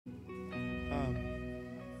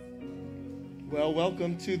Well,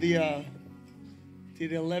 welcome to the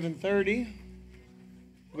 11:30,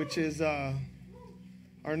 which is our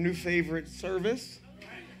new favorite service.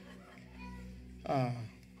 I've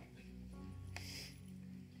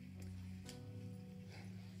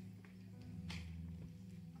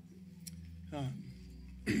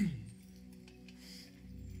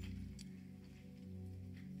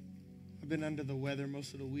been under the weather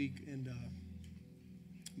most of the week,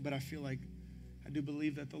 but I feel like I do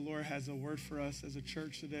believe that the Lord has a word for us as a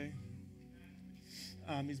church today.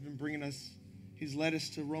 He's been bringing us, he's led us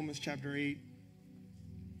to Romans chapter 8.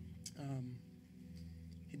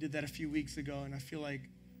 He did that a few weeks ago, and I feel like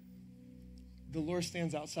the Lord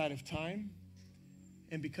stands outside of time,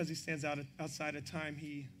 and because he stands outside of time,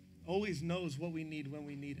 he always knows what we need when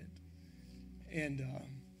we need it. And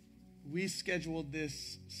we scheduled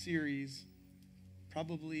this series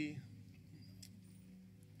probably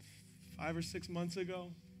 5 or 6 months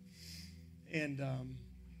ago, and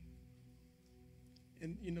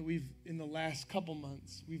you know, we've in the last couple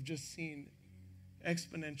months we've just seen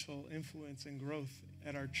exponential influence and growth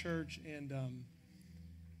at our church, and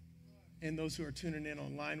those who are tuning in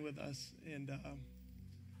online with us. And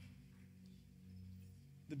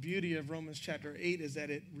the beauty of Romans chapter 8 is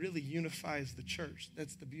that it really unifies the church.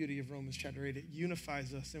 That's the beauty of Romans chapter 8. It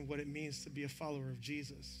unifies us in what it means to be a follower of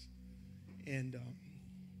Jesus, and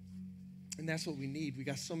that's what we need. We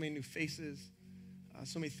got so many new faces,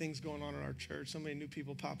 so many things going on in our church, so many new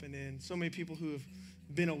people popping in, so many people who have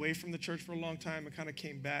been away from the church for a long time and kind of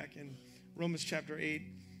came back. And Romans chapter 8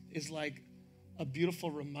 is like a beautiful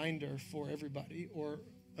reminder for everybody, or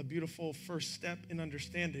a beautiful first step in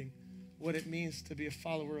understanding what it means to be a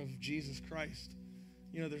follower of Jesus Christ.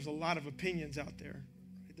 You know, there's a lot of opinions out there.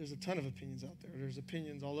 Right? There's a ton of opinions out there. There's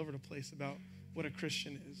opinions all over the place about what a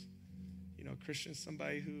Christian is. You know, a Christian is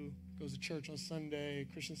somebody who goes to church on Sunday. A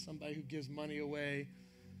Christian is somebody who gives money away.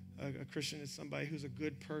 A Christian is somebody who's a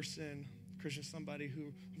good person. A Christian is somebody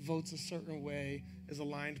who votes a certain way, is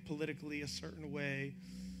aligned politically a certain way.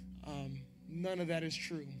 None of that is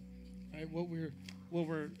true. Right? What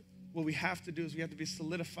we have to do is we have to be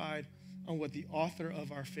solidified on what the author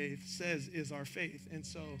of our faith says is our faith. And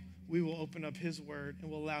so we will open up his word and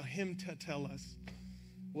we'll allow him to tell us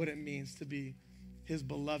what it means to be his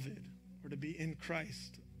beloved, or to be in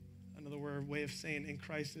Christ. Another way of saying in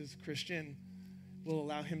Christ is Christian. We'll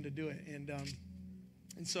allow him to do it.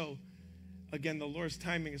 And so, again, the Lord's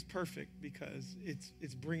timing is perfect because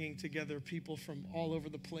it's bringing together people from all over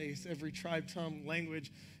the place, every tribe, tongue,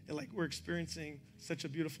 language. And like, we're experiencing such a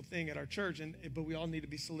beautiful thing at our church, but we all need to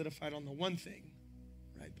be solidified on the one thing,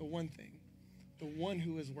 right? The one thing, the one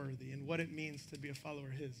who is worthy, and what it means to be a follower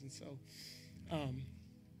of his. And so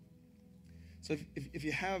if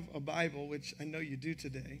you have a Bible, which I know you do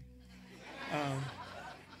today,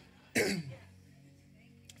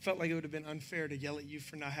 felt like it would have been unfair to yell at you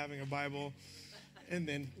for not having a Bible and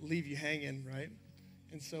then leave you hanging, right?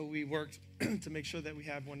 And so we worked to make sure that we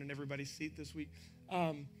have one in everybody's seat this week.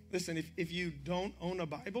 Listen, if you don't own a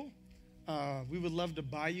Bible, we would love to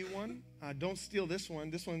buy you one. Don't steal this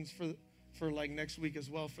one. This one's for like next week as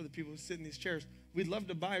well, for the people who sit in these chairs. We'd love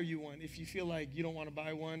to buy you one. If you feel like you don't want to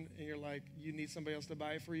buy one and you're like, you need somebody else to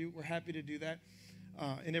buy it for you, we're happy to do that.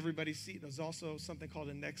 In everybody's seat, there's also something called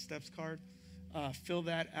a Next Steps card. Fill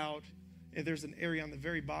that out. And there's an area on the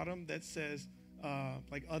very bottom that says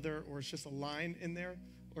like other, or it's just a line in there.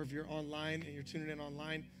 Or if you're online and you're tuning in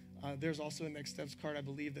online, there's also a Next Steps card, I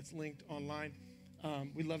believe, that's linked online.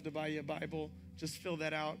 We'd love to buy you a Bible. Just fill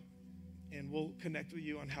that out, and we'll connect with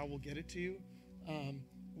you on how we'll get it to you.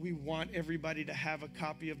 We want everybody to have a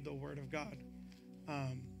copy of the Word of God.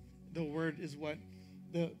 The Word is what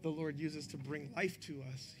the Lord uses to bring life to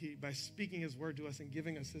us. By speaking his word to us and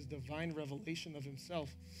giving us his divine revelation of himself.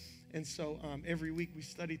 And so every week we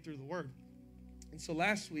study through the word. And so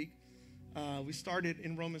last week we started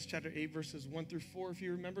in Romans chapter 8, verses 1 through 4, if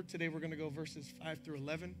you remember. Today we're going to go verses 5 through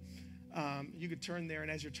 11. You could turn there, and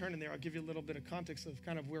as you're turning there, I'll give you a little bit of context of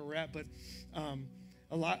kind of where we're at. But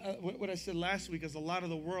what I said last week is a lot of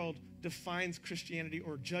the world defines Christianity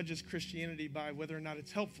or judges Christianity by whether or not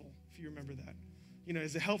it's helpful, if you remember that. You know,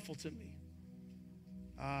 is it helpful to me?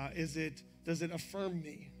 Does it affirm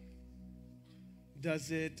me?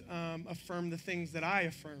 Does it affirm the things that I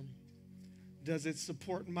affirm? Does it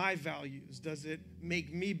support my values? Does it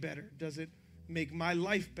make me better? Does it make my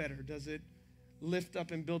life better? Does it lift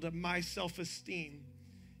up and build up my self-esteem?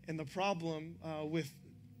 And the problem with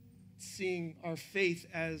seeing our faith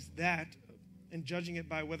as that and judging it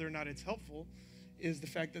by whether or not it's helpful is the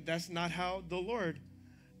fact that that's not how the Lord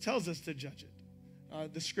tells us to judge it.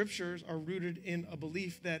 The scriptures are rooted in a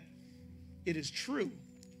belief that it is true.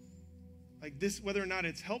 Like this, whether or not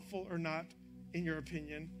it's helpful or not, in your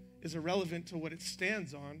opinion, is irrelevant to what it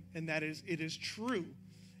stands on, and that is, it is true.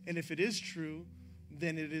 And if it is true,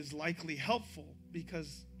 then it is likely helpful,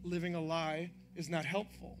 because living a lie is not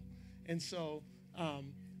helpful. And so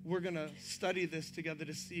we're going to study this together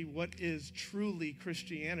to see what is truly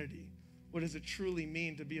Christianity. What does it truly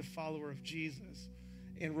mean to be a follower of Jesus?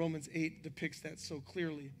 And Romans 8 depicts that so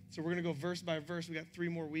clearly. So we're going to go verse by verse. We got 3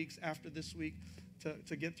 more weeks after this week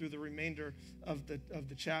to get through the remainder of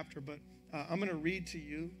the chapter. But I'm going to read to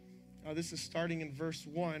you. This is starting in verse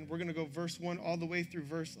 1. We're going to go verse 1 all the way through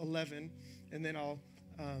verse 11, and then I'll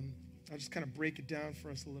just kind of break it down for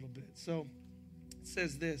us a little bit. So it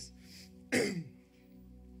says this.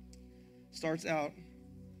 Starts out,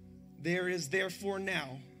 there is therefore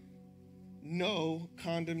now no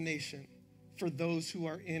condemnation for those who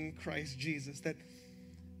are in Christ Jesus. That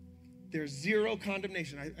there's zero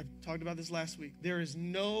condemnation. I talked about this last week. There is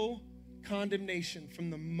no condemnation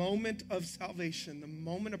from the moment of salvation, the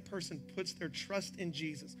moment a person puts their trust in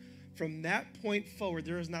Jesus. From that point forward,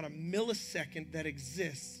 there is not a millisecond that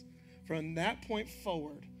exists from that point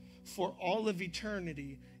forward for all of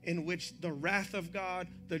eternity in which the wrath of God,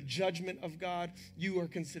 the judgment of God, you are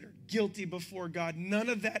considered guilty before God. None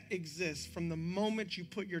of that exists from the moment you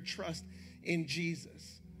put your trust in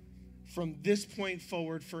Jesus. From this point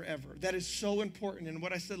forward forever. That is so important. And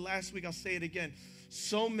what I said last week, I'll say it again.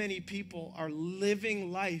 So many people are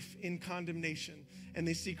living life in condemnation, and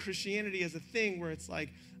they see Christianity as a thing where it's like,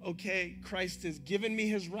 okay, Christ has given me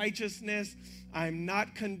his righteousness. I'm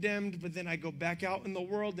not condemned, but then I go back out in the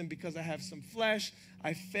world, and because I have some flesh,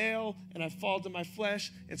 I fail and I fall to my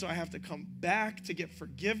flesh, and so I have to come back to get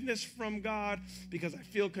forgiveness from God because I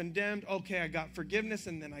feel condemned. Okay, I got forgiveness,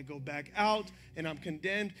 and then I go back out and I'm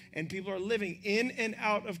condemned, and people are living in and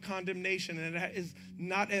out of condemnation, and that is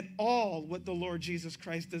not at all what the Lord Jesus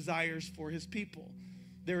Christ desires for his people.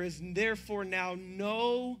 There is therefore now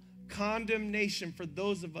no condemnation for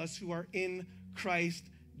those of us who are in Christ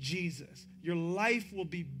Jesus. Your life will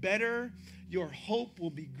be better. Your hope will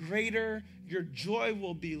be greater. Your joy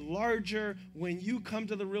will be larger when you come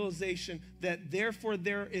to the realization that therefore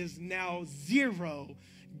there is now zero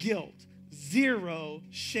guilt, zero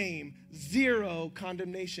shame, zero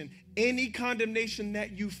condemnation. Any condemnation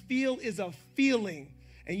that you feel is a feeling.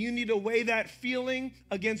 And you need to weigh that feeling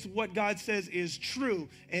against what God says is true.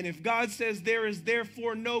 And if God says there is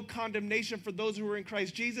therefore no condemnation for those who are in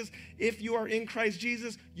Christ Jesus, if you are in Christ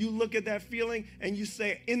Jesus, you look at that feeling and you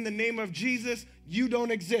say, in the name of Jesus, you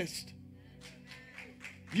don't exist.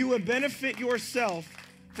 You would benefit yourself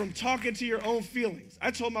from talking to your own feelings.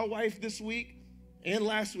 I told my wife this week and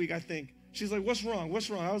last week, I think. She's like, what's wrong? What's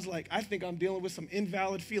wrong? I was like, I think I'm dealing with some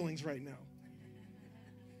invalid feelings right now.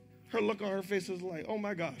 Her look on her face was like, oh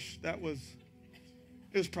my gosh, it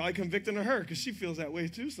was probably convicting of her because she feels that way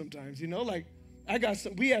too sometimes, you know? Like,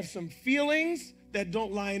 we have some feelings that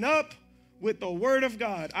don't line up with the word of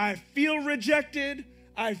God. I feel rejected.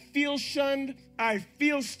 I feel shunned. I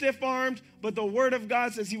feel stiff-armed, but the word of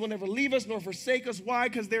God says he will never leave us nor forsake us. Why?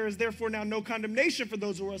 Because there is therefore now no condemnation for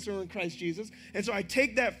those who are in Christ Jesus. And so I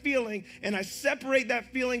take that feeling and I separate that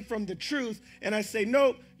feeling from the truth and I say,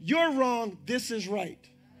 no, you're wrong. This is right.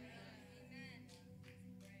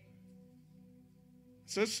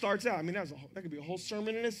 So it starts out, that could be a whole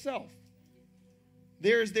sermon in itself.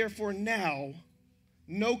 There is therefore now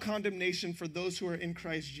no condemnation for those who are in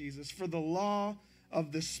Christ Jesus. For the law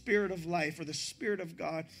of the Spirit of life, or the Spirit of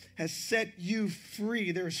God, has set you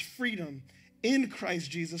free. There is freedom in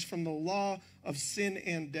Christ Jesus from the law of sin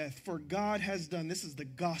and death. For God has done, this is the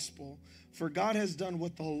gospel, for God has done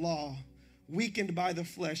what the law, weakened by the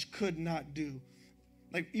flesh, could not do.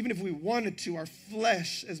 Like, even if we wanted to, our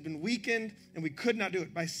flesh has been weakened and we could not do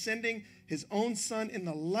it by sending his own son in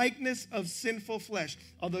the likeness of sinful flesh.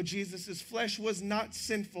 Although Jesus' flesh was not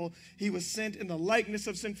sinful, he was sent in the likeness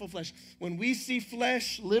of sinful flesh. When we see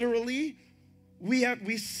flesh, literally,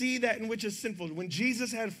 we see that in which is sinful. When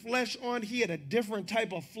Jesus had flesh on, he had a different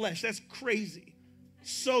type of flesh. That's crazy.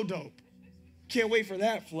 So dope. Can't wait for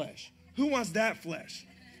that flesh. Who wants that flesh?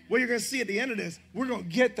 What you're going to see at the end of this, we're going to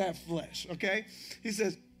get that flesh, okay? He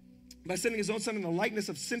says, by sending his own son in the likeness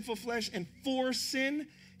of sinful flesh, and for sin,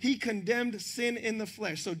 he condemned sin in the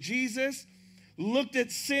flesh. So Jesus looked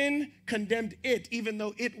at sin, condemned it, even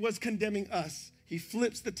though it was condemning us. He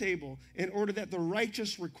flips the table in order that the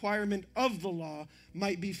righteous requirement of the law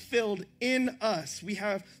might be filled in us. We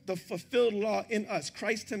have the fulfilled law in us,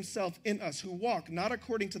 Christ himself in us, who walk not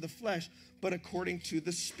according to the flesh, but according to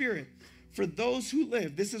the Spirit. For those who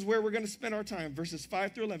live, this is where we're going to spend our time, verses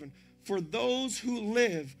 5 through 11. For those who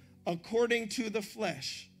live according to the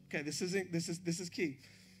flesh. Okay, this is key.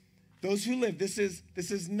 Those who live, this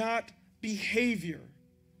is not behavior.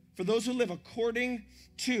 For those who live according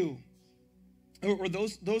to, or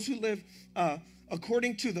those who live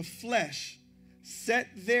according to the flesh, set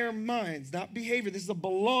their minds, not behavior. This is a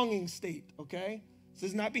belonging state, okay? This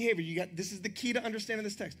is not behavior. This is the key to understanding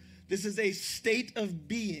this text. This is a state of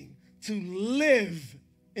being, to live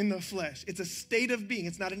in the flesh. It's a state of being.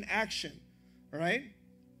 It's not an action, all right?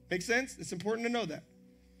 Make sense? It's important to know that.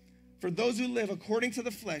 For those who live according to the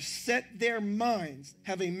flesh, set their minds,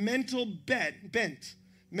 have a mental bent,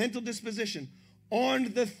 mental disposition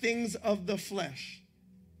on the things of the flesh.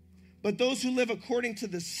 But those who live according to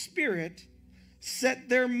the Spirit set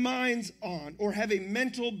their minds on, or have a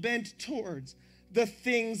mental bent towards, the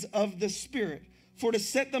things of the Spirit. For to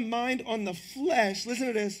set the mind on the flesh, listen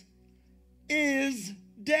to this, is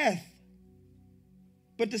death.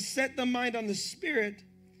 But to set the mind on the Spirit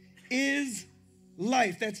is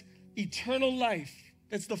life. That's eternal life.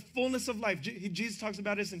 That's the fullness of life. Jesus talks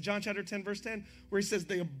about this in John chapter 10, verse 10, where he says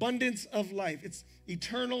the abundance of life. It's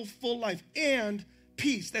eternal, full life and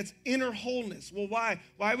peace. That's inner wholeness. Well, why?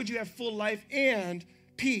 Why would you have full life and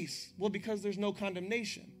peace? Well, because there's no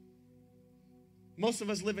condemnation. Most of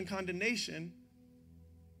us live in condemnation,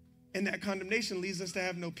 and that condemnation leads us to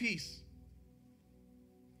have no peace.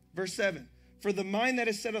 Verse 7, for the mind that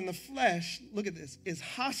is set on the flesh, look at this, is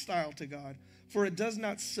hostile to God, for it does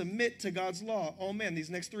not submit to God's law. Oh man, these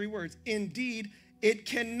next three words. Indeed, it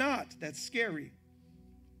cannot. That's scary.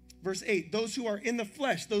 Verse 8, those who are in the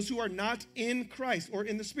flesh, those who are not in Christ or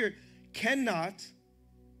in the Spirit, cannot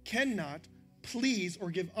please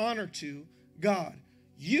or give honor to God.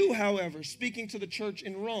 You, however, speaking to the church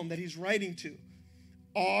in Rome that he's writing to,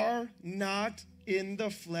 are not in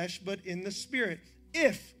the flesh, but in the Spirit.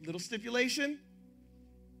 If, little stipulation,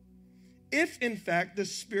 if in fact the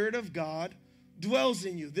Spirit of God dwells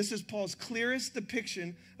in you. This is Paul's clearest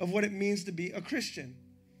depiction of what it means to be a Christian.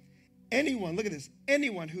 Anyone, look at this,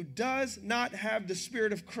 anyone who does not have the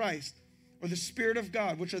Spirit of Christ or the Spirit of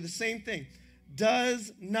God, which are the same thing,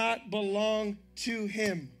 does not belong to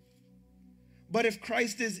him. But if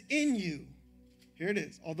Christ is in you, here it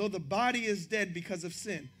is, although the body is dead because of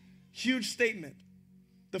sin, huge statement,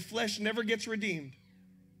 the flesh never gets redeemed.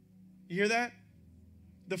 You hear that?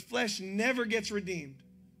 The flesh never gets redeemed.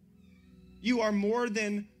 You are more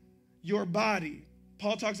than your body.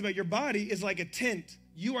 Paul talks about your body is like a tent.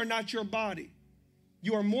 You are not your body.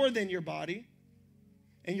 You are more than your body,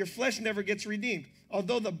 and your flesh never gets redeemed.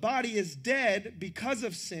 Although the body is dead because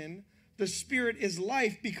of sin, the Spirit is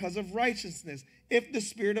life because of righteousness. If the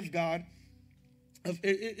Spirit of God,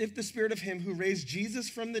 if the Spirit of him who raised Jesus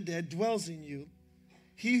from the dead dwells in you,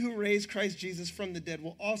 he who raised Christ Jesus from the dead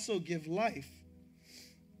will also give life.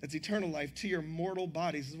 That's eternal life to your mortal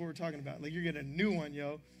bodies. This is what we're talking about. Like, you're getting a new one,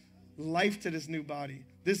 yo. Life to this new body.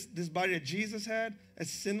 This body that Jesus had, a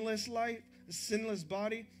sinless life, a sinless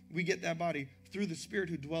body, we get that body through the Spirit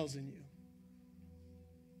who dwells in you.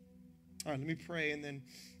 All right, let me pray, and then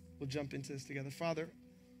we'll jump into this together. Father,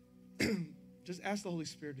 just ask the Holy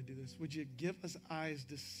Spirit to do this. Would you give us eyes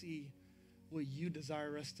to see what you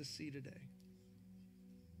desire us to see today?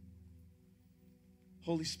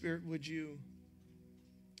 Holy Spirit, would you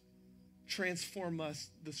transform us,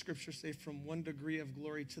 the scriptures say, from one degree of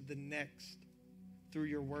glory to the next through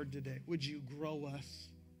your word today? Would you grow us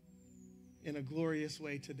in a glorious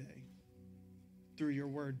way today through your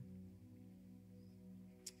word?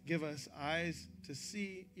 Give us eyes to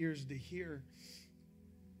see, ears to hear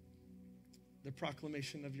the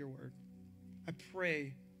proclamation of your word. I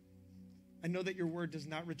pray, I know that your word does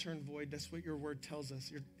not return void. That's what your word tells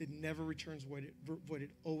us. It never returns void. It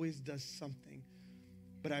always does something.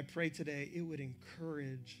 But I pray today it would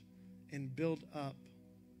encourage and build up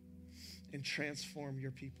and transform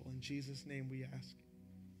your people. In Jesus' name we ask.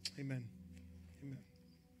 Amen. Amen.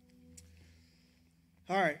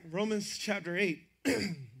 All right, Romans chapter 8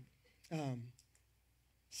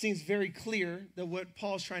 seems very clear that what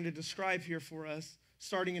Paul's trying to describe here for us,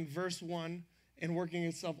 starting in verse 1 and working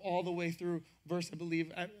itself all the way through verse, I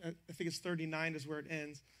believe, I think it's 39 is where it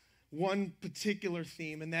ends. One particular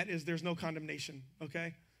theme, and that is there's no condemnation,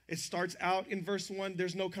 okay? It starts out in verse 1,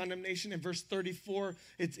 there's no condemnation. In verse 34,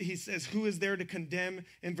 he says, who is there to condemn?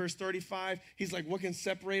 In verse 35, he's like, what can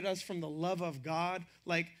separate us from the love of God?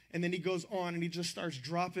 Like, And then he goes on and he just starts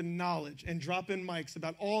dropping knowledge and dropping mics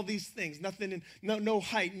about all these things. No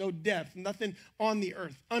height, no depth, nothing on the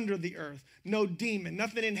earth, under the earth, no demon,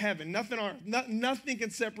 nothing in heaven, nothing can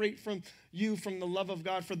separate from you from the love of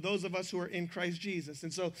God for those of us who are in Christ Jesus.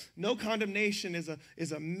 And so no condemnation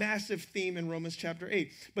is a massive theme in Romans chapter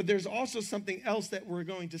 8. But there's also something else that we're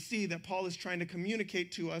going to see that Paul is trying to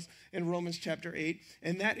communicate to us in Romans chapter 8,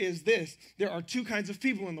 and that is this. There are two kinds of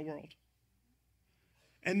people in the world.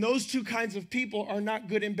 And those two kinds of people are not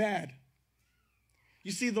good and bad.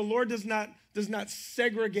 You see, the Lord does not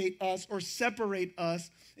segregate us or separate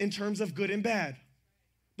us in terms of good and bad.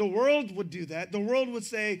 The world would do that. The world would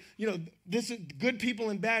say, this is good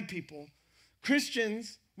people and bad people.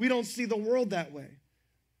 Christians, we don't see the world that way.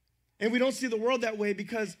 And we don't see the world that way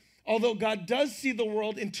because although God does see the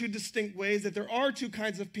world in two distinct ways, that there are two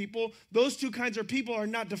kinds of people, those two kinds of people are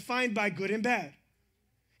not defined by good and bad.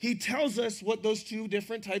 He tells us what those two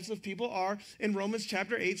different types of people are in Romans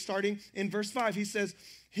chapter 8, starting in verse 5. He says,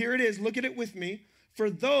 here it is, look at it with me. For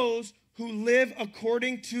those who live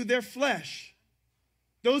according to their flesh,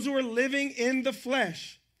 those who are living in the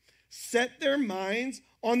flesh, set their minds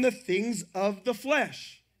on the things of the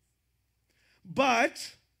flesh.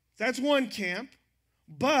 But, that's one camp,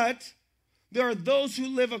 but there are those who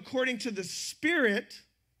live according to the Spirit,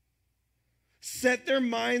 set their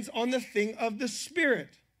minds on the thing of the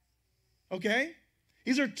Spirit. Okay?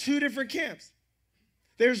 These are two different camps.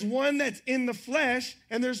 There's one that's in the flesh,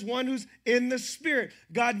 and there's one who's in the Spirit.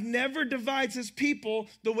 God never divides his people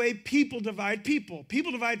the way people divide people.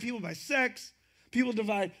 People divide people by sex. People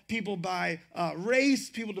divide people by race.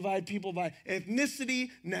 People divide people by ethnicity,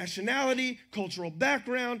 nationality, cultural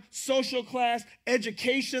background, social class,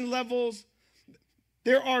 education levels.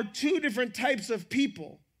 There are two different types of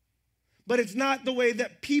people, but it's not the way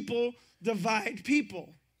that people divide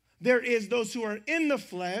people. There is those who are in the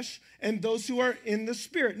flesh and those who are in the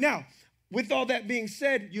Spirit. Now, with all that being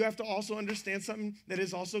said, you have to also understand something that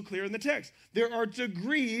is also clear in the text. There are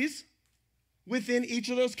degrees within each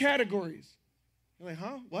of those categories. You're like,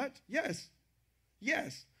 huh? What? Yes.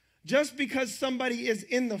 Yes. Just because somebody is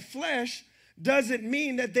in the flesh doesn't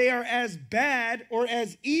mean that they are as bad or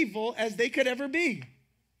as evil as they could ever be.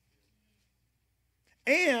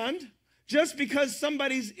 And just because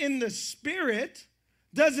somebody's in the Spirit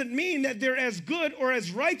doesn't mean that they're as good or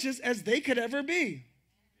as righteous as they could ever be.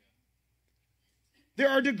 There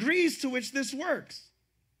are degrees to which this works.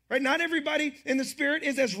 Right? Not everybody in the Spirit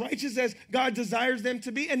is as righteous as God desires them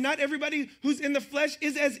to be, and not everybody who's in the flesh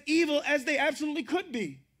is as evil as they absolutely could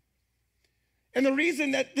be. And the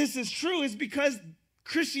reason that this is true is because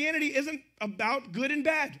Christianity isn't about good and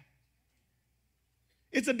bad.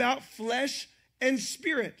 It's about flesh and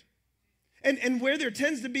spirit. And where there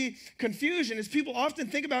tends to be confusion is people often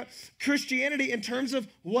think about Christianity in terms of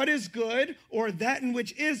what is good or that in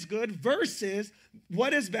which is good versus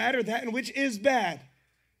what is bad or that in which is bad.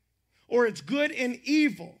 Or it's good and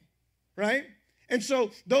evil, right? And so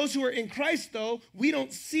those who are in Christ, though, we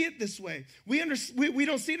don't see it this way. We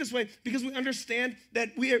don't see it this way because we understand that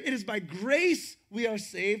it is by grace we are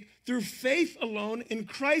saved through faith alone in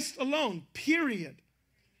Christ alone, period.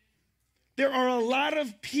 There are a lot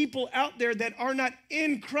of people out there that are not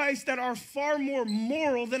in Christ that are far more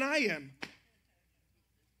moral than I am.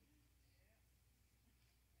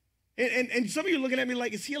 And some of you are looking at me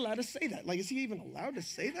like, is he allowed to say that? Like, is he even allowed to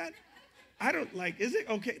say that? I don't is it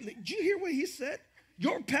okay? Did you hear what he said?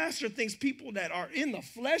 Your pastor thinks people that are in the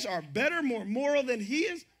flesh are better, more moral than he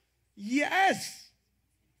is? Yes.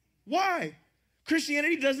 Why?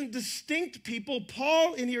 Christianity doesn't distinct people.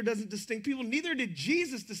 Paul in here doesn't distinct people. Neither did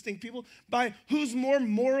Jesus distinct people by who's more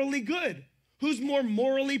morally good, who's more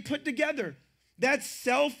morally put together. That's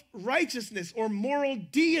self-righteousness or moral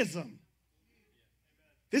deism.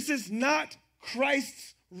 This is not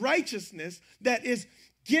Christ's righteousness that is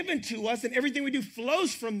given to us, and everything we do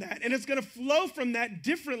flows from that. And it's going to flow from that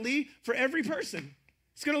differently for every person.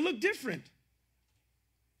 It's going to look different.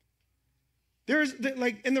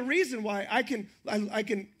 And the reason why I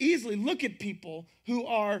can easily look at people who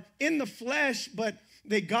are in the flesh, but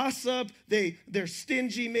they gossip, they're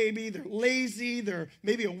stingy maybe, they're lazy, they're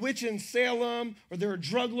maybe a witch in Salem, or they're a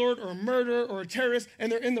drug lord or a murderer or a terrorist,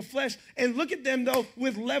 and they're in the flesh. And look at them, though,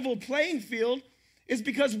 with level playing field, is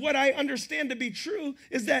because what I understand to be true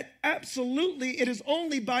is that absolutely it is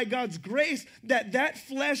only by God's grace that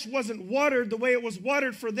flesh wasn't watered the way it was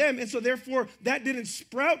watered for them, and so therefore that didn't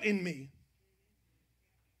sprout in me.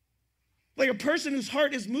 Like a person whose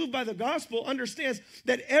heart is moved by the gospel understands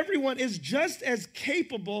that everyone is just as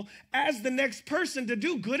capable as the next person to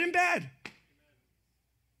do good and bad.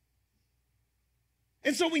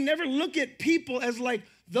 And so we never look at people as like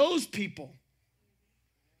those people.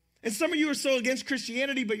 And some of you are so against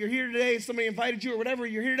Christianity, but you're here today, and somebody invited you or whatever,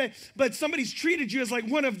 you're here today, but somebody's treated you as like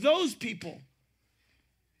one of those people.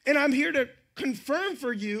 And I'm here to confirm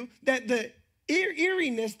for you that the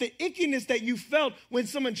eeriness, the ickiness that you felt when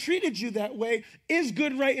someone treated you that way is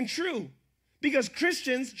good, right, and true. Because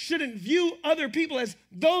Christians shouldn't view other people as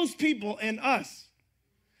those people and us.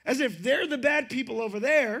 As if they're the bad people over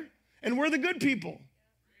there and we're the good people.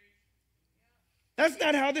 That's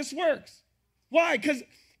not how this works. Why? Because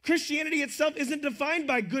Christianity itself isn't defined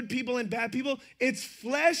by good people and bad people. It's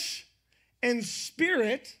flesh and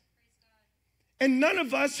spirit. And none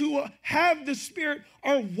of us who have the Spirit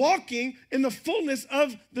are walking in the fullness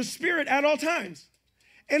of the Spirit at all times.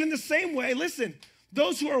 And in the same way, listen,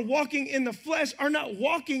 those who are walking in the flesh are not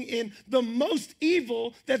walking in the most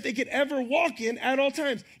evil that they could ever walk in at all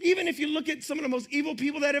times. Even if you look at some of the most evil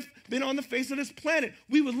people that have been on the face of this planet,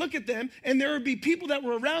 we would look at them and there would be people that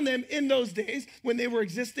were around them in those days when they were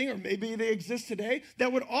existing, or maybe they exist today,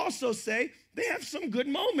 that would also say they have some good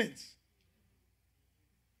moments.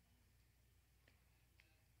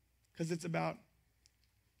 Because it's about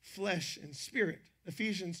flesh and spirit.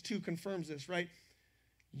 Ephesians 2 confirms this, right?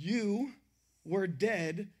 You were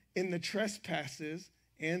dead in the trespasses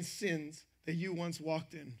and sins that you once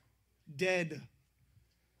walked in. Dead.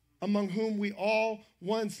 Among whom we all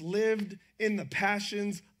once lived in the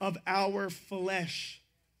passions of our flesh.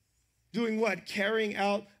 Doing what? Carrying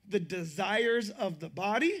out the desires of the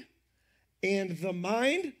body and the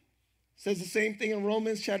mind. Says the same thing in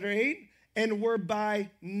Romans chapter 8. And were by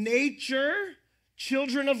nature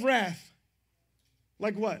children of wrath.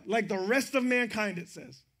 Like what? Like the rest of mankind, it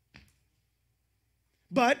says.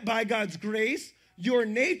 But by God's grace, your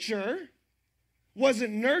nature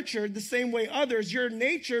wasn't nurtured the same way others. Your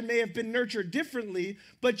nature may have been nurtured differently,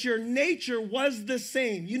 but your nature was the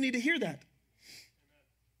same. You need to hear that.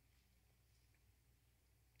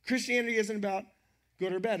 Christianity isn't about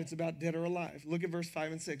good or bad. It's about dead or alive. Look at verse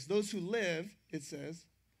 5 and 6. Those who live, it says,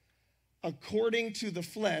 according to the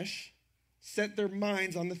flesh, set their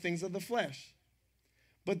minds on the things of the flesh.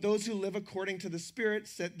 But those who live according to the Spirit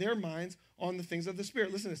set their minds on the things of the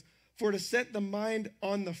Spirit. Listen to this. For to set the mind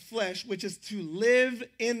on the flesh, which is to live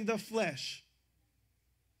in the flesh.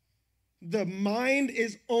 The mind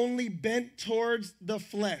is only bent towards the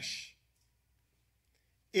flesh.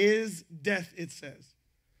 Is death, it says.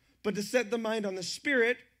 But to set the mind on the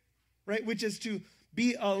Spirit, right, which is to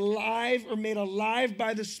be alive or made alive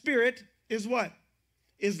by the Spirit, is what?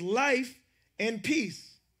 Is life and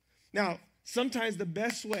peace. Now, sometimes the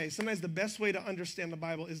best way to understand the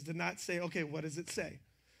Bible is to not say, okay, what does it say?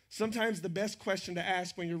 Sometimes the best question to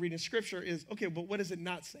ask when you're reading Scripture is, okay, but what is it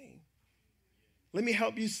not saying? Let me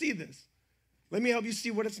help you see this. Let me help you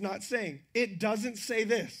see what it's not saying. It doesn't say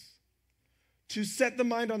this. To set the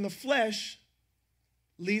mind on the flesh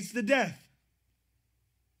leads to death.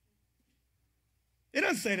 It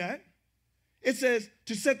doesn't say that. It says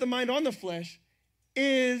to set the mind on the flesh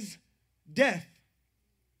is death.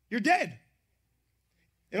 You're dead.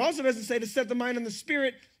 It also doesn't say to set the mind on the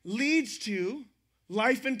Spirit leads to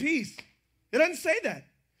life and peace. It doesn't say that.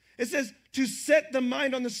 It says to set the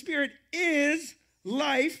mind on the Spirit is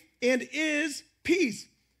life and is peace.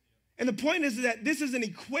 And the point is that this is an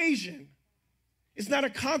equation. It's not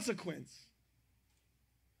a consequence.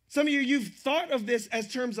 Some of you, you've thought of this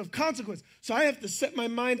as terms of consequence. So I have to set my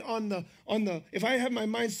mind on the, if I have my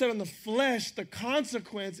mind set on the flesh, the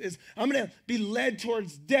consequence is I'm going to be led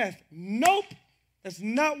towards death. Nope, that's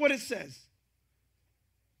not what it says.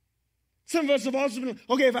 Some of us have also been,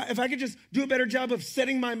 okay, if I could just do a better job of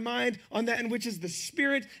setting my mind on that in which is the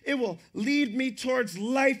Spirit, it will lead me towards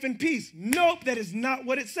life and peace. Nope, that is not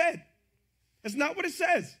what it said. That's not what it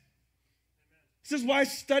says. This is why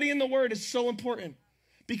studying the Word is so important.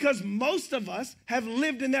 Because most of us have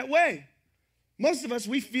lived in that way. Most of us,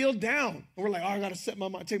 we feel down. We're like, oh, I got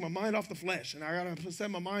to take my mind off the flesh, and I got to set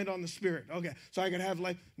my mind on the Spirit. Okay, so I can have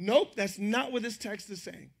life. Nope, that's not what this text is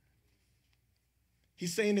saying.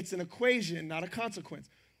 He's saying it's an equation, not a consequence.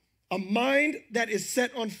 A mind that is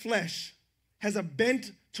set on flesh, has a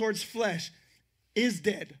bent towards flesh, is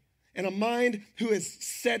dead. And a mind who is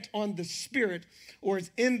set on the Spirit or is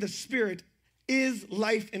in the Spirit is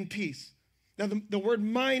life and peace. Now, the word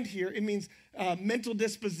mind here, it means mental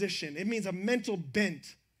disposition. It means a mental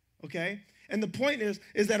bent, okay? And the point is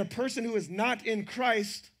that a person who is not in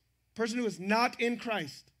Christ,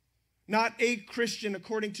 not a Christian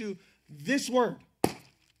according to this word,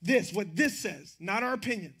 what this says, not our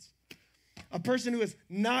opinions. A person who is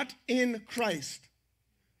not in Christ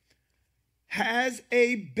has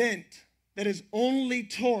a bent that is only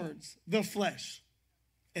towards the flesh.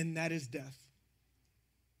 and that is death.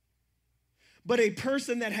 But a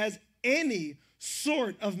person that has any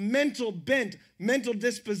sort of mental bent, mental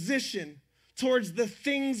disposition towards the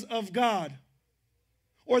things of God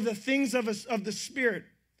or the things of the Spirit,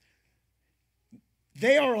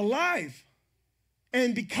 they are alive.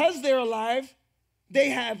 And because they're alive, they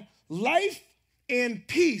have life and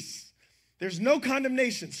peace. There's no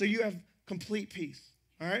condemnation, so you have complete peace,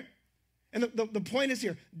 all right? And the point is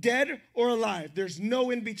here, dead or alive, there's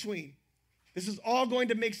no in between. This is all going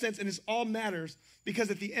to make sense, and this all matters because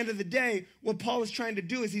at the end of the day, what Paul is trying to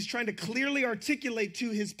do is he's trying to clearly articulate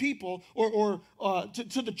to his people or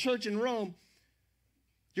to the church in Rome,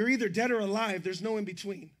 you're either dead or alive. There's no in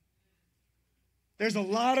between. There's a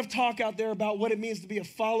lot of talk out there about what it means to be a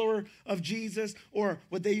follower of Jesus, or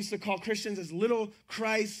what they used to call Christians as little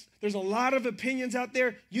Christ. There's a lot of opinions out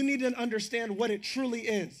there. You need to understand what it truly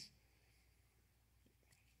is.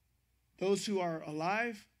 Those who are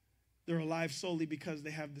alive, they're alive solely because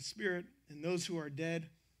they have the Spirit, and those who are dead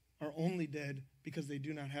are only dead because they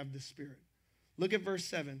do not have the Spirit. Look at verse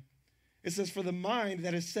 7. It says, for the mind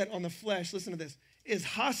that is set on the flesh, listen to this, is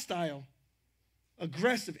hostile,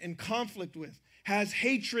 aggressive, in conflict with, has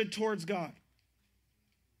hatred towards God.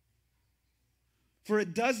 For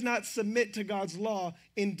it does not submit to God's law.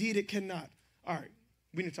 Indeed, it cannot. All right,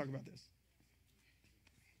 we need to talk about this.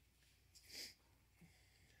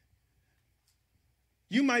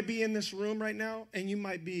 You might be in this room right now, and you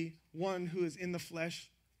might be one who is in the flesh.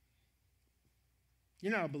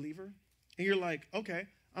 You're not a believer. And you're like, okay,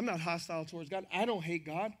 I'm not hostile towards God. I don't hate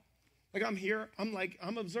God. Like, I'm here.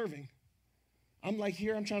 I'm observing. I'm like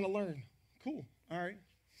here. I'm trying to learn. Cool. All right.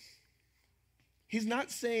 He's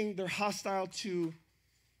not saying they're hostile to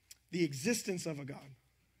the existence of a God.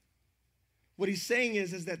 What he's saying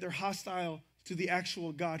is that they're hostile to the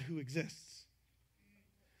actual God who exists.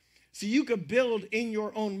 So you could build in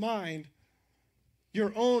your own mind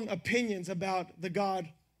your own opinions about the God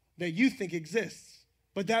that you think exists,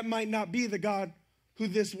 but that might not be the God who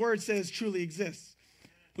this word says truly exists.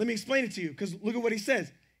 Let me explain it to you, because look at what he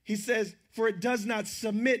says. He says, for it does not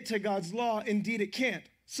submit to God's law. Indeed, it can't.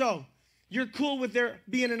 So you're cool with there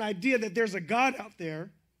being an idea that there's a God out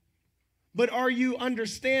there, but are you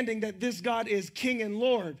understanding that this God is King and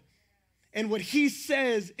Lord? And what he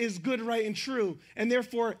says is good, right, and true. And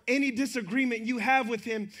therefore, any disagreement you have with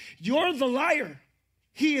him, you're the liar.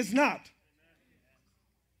 He is not.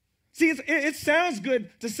 See, it sounds good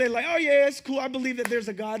to say like, oh yeah, it's cool. I believe that there's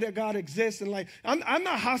a God, that God exists. And like, I'm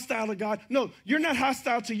not hostile to God. No, you're not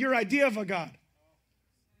hostile to your idea of a God.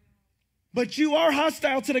 But you are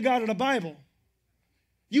hostile to the God of the Bible.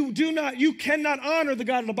 You cannot honor the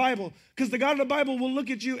God of the Bible, because the God of the Bible will look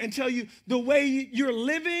at you and tell you the way you're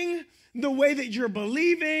living, the way that you're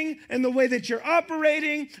believing, and the way that you're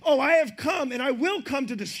operating. Oh, I have come and I will come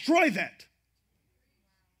to destroy that.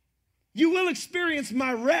 You will experience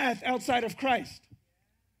my wrath outside of Christ.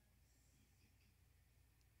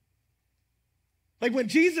 Like when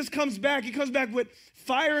Jesus comes back, he comes back with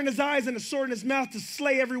fire in his eyes and a sword in his mouth to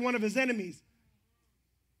slay every one of his enemies.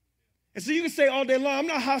 And so you can say all day long, I'm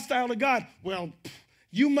not hostile to God. Well,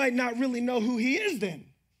 you might not really know who he is then.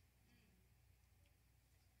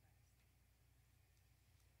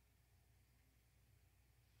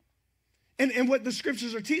 And what the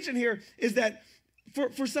scriptures are teaching here is that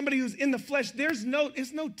for somebody who's in the flesh, it's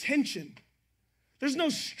no tension. There's no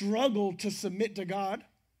struggle to submit to God.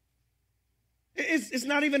 It's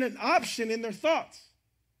not even an option in their thoughts.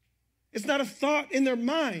 It's not a thought in their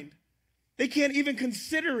mind. They can't even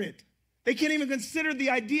consider it. They can't even consider the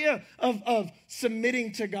idea of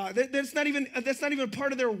submitting to God. That's not even a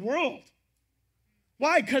part of their world.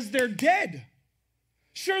 Why? Because they're dead.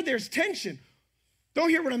 Sure, there's tension. Don't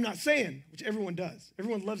hear what I'm not saying, which everyone does.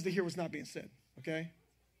 Everyone loves to hear what's not being said, okay?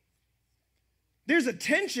 There's a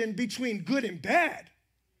tension between good and bad.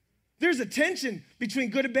 There's a tension between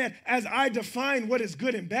good and bad as I define what is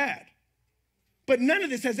good and bad. But none of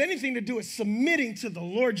this has anything to do with submitting to the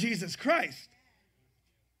Lord Jesus Christ.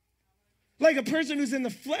 Like a person who's in the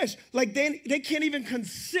flesh, like they can't even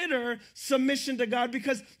consider submission to God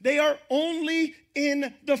because they are only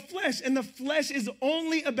in the flesh. And the flesh is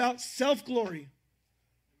only about self-glory.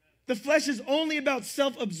 The flesh is only about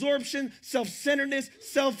self-absorption, self-centeredness,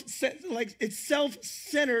 it's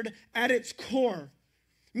self-centered at its core.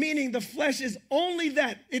 Meaning the flesh is only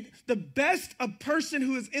that. The best a person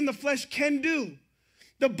who is in the flesh can do.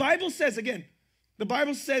 The Bible says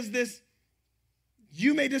this,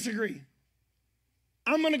 you may disagree.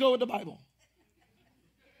 I'm going to go with the Bible.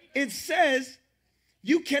 It says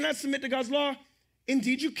you cannot submit to God's law.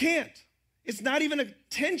 Indeed, you can't. It's not even a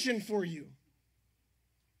tension for you.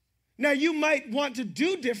 Now, you might want to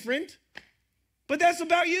do different, but that's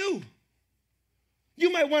about you.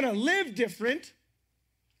 You might want to live different,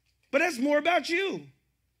 but that's more about you.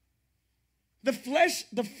 The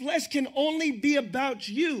flesh can only be about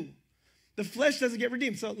you. The flesh doesn't get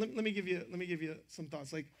redeemed. So let me give you some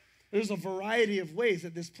thoughts. Like, there's a variety of ways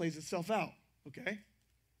that this plays itself out, okay?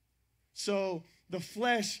 So the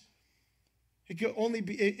flesh, it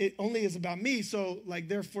only is about me. So, like,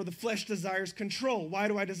 therefore, the flesh desires control. Why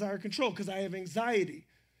do I desire control? Because I have anxiety.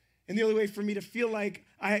 And the only way for me to feel like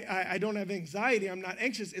I don't have anxiety, I'm not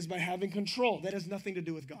anxious, is by having control. That has nothing to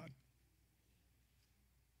do with God.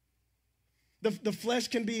 The flesh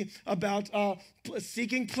can be about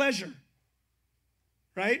seeking pleasure,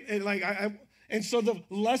 right? And so the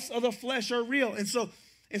lusts of the flesh are real. And so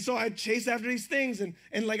I chase after these things, and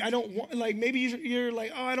like I don't want, like maybe you're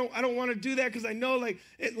like, oh, I don't want to do that because I know like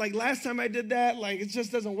last time I did that, like it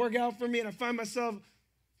just doesn't work out for me, and I find myself,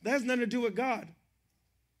 that has nothing to do with God.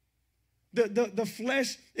 The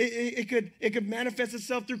flesh, it could manifest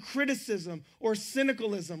itself through criticism or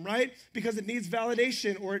cynicalism, right? Because it needs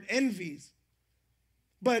validation or it envies.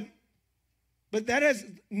 But that has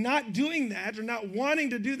not doing that or not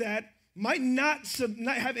wanting to do that might not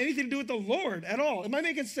have anything to do with the Lord at all. Am I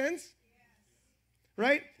making sense? Yes.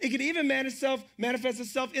 Right? It could even manifest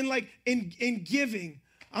itself in giving.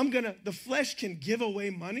 The flesh can give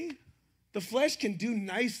away money. The flesh can do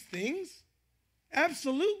nice things.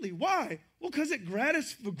 Absolutely. Why? Well, because it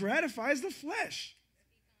gratifies the flesh.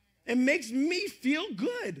 It makes me feel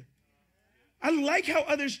good. I like how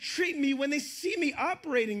others treat me when they see me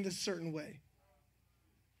operating this certain way.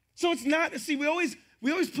 So it's not, see, we always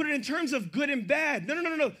put it in terms of good and bad.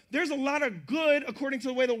 No. There's a lot of good, according to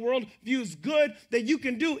the way the world views good, that you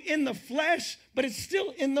can do in the flesh, but it's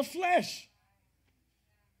still in the flesh.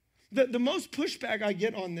 The most pushback I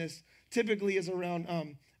get on this typically is around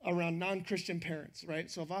non-Christian parents,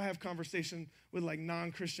 right? So if I have conversation with like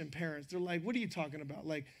non-Christian parents, they're like, what are you talking about?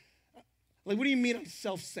 Like what do you mean I'm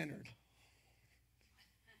self-centered?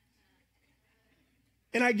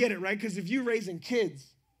 And I get it, right? Because if you're raising kids,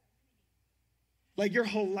 like your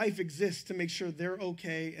whole life exists to make sure they're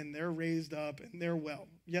okay and they're raised up and they're well.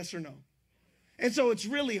 Yes or no? And so it's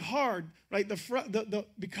really hard, right?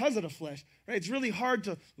 Because of the flesh, right? It's really hard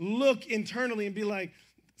to look internally and be like,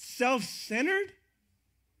 self-centered?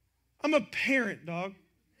 I'm a parent, dog.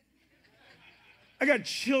 I got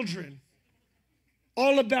children.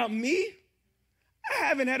 All about me? I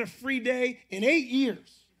haven't had a free day in 8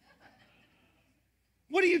 years.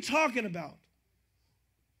 What are you talking about?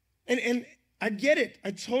 And I get it.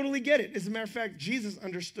 I totally get it. As a matter of fact, Jesus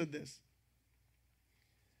understood this.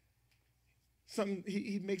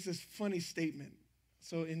 He makes this funny statement.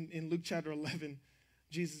 So in Luke chapter 11,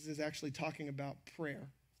 Jesus is actually talking about prayer.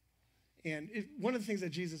 And one of the things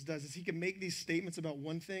that Jesus does is he can make these statements about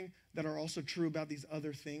one thing that are also true about these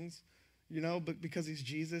other things, but because he's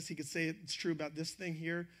Jesus, he could say it's true about this thing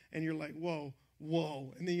here, and you're like, whoa.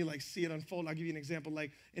 And then you like see it unfold. I'll give you an example, like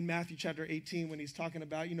in Matthew chapter 18, when he's talking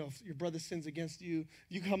about, if your brother sins against you,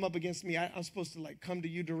 you come up against me, I'm supposed to like come to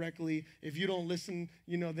you directly. If you don't listen,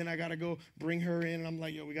 then I got to go bring her in. And I'm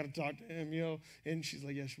like, we got to talk to him, and she's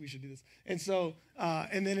like, yes, we should do this. And so,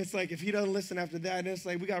 and then it's like, if he doesn't listen after that, then it's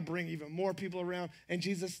like, we got to bring even more people around. And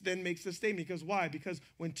Jesus then makes this statement. Because why? Because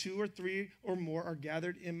when 2 or 3 or more are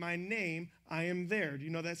gathered in my name, I am there. Do you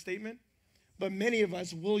know that statement? But many of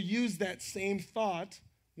us will use that same thought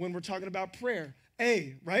when we're talking about prayer.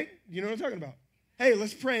 Hey, right? You know what I'm talking about? Hey,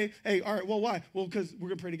 let's pray. Hey, all right, well, why? Well, because we're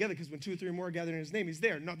going to pray together because when 2 or 3 more are gathered in his name, he's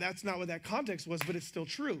there. No, that's not what that context was, but it's still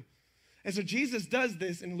true. And so Jesus does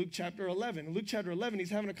this in Luke chapter 11. In Luke chapter 11,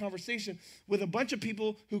 he's having a conversation with a bunch of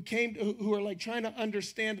people who are like trying to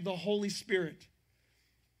understand the Holy Spirit.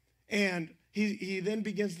 And he then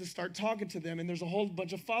begins to start talking to them, and there's a whole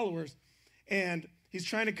bunch of followers. And he's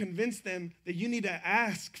trying to convince them that you need to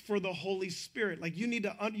ask for the Holy Spirit. Like you need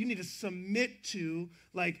to submit to,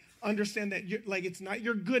 like understand that it's not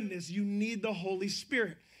your goodness. You need the Holy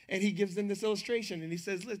Spirit. And he gives them this illustration, and he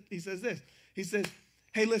says this. He says,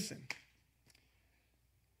 hey, listen,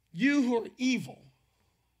 you who are evil,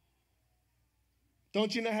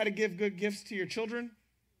 don't you know how to give good gifts to your children?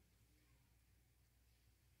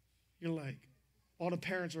 You're like, all the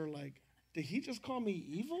parents are like, did he just call me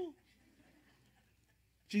evil?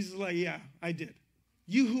 Jesus is like, yeah, I did.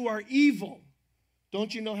 You who are evil,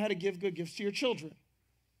 don't you know how to give good gifts to your children?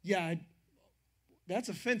 Yeah, that's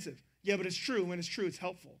offensive. Yeah, but it's true. When it's true, it's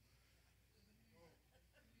helpful.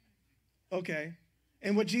 Okay.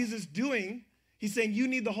 And what Jesus is doing, he's saying you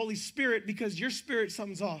need the Holy Spirit because your spirit,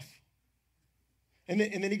 something's off.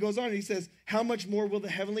 And then he goes on and he says, how much more will the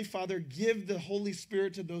Heavenly Father give the Holy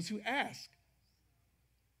Spirit to those who ask?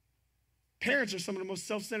 Parents are some of the most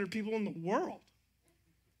self-centered people in the world.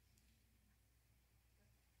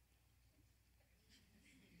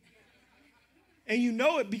 And you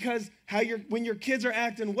know it because when your kids are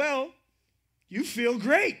acting well, you feel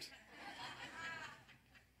great.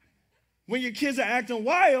 When your kids are acting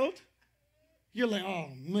wild, you're like, oh,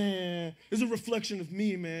 man, it's a reflection of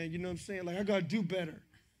me, man. You know what I'm saying? Like, I got to do better.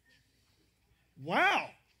 Wow.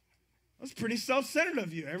 That's pretty self-centered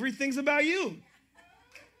of you. Everything's about you.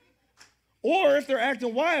 Or if they're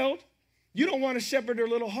acting wild, you don't want to shepherd their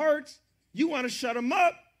little hearts. You want to shut them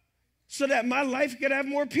up so that my life could have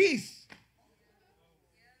more peace.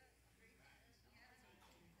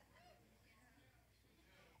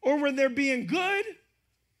 Or when they're being good,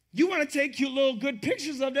 you want to take cute little good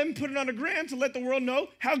pictures of them and put it on the gram to let the world know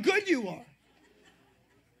how good you are.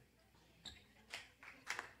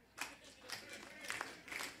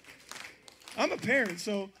 I'm a parent,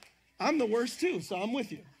 so I'm the worst too, so I'm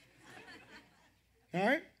with you. All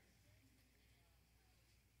right?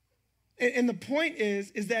 And the point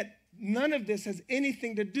is that none of this has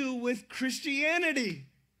anything to do with Christianity.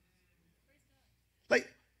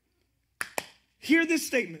 Like, hear this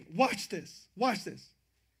statement. Watch this. Watch this.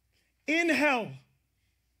 In hell,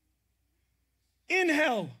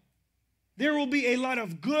 there will be a lot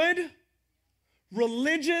of good,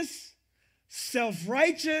 religious,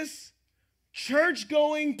 self-righteous,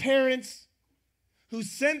 church-going parents who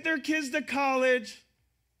sent their kids to college,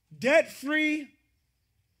 debt-free,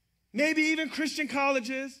 maybe even Christian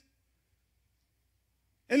colleges,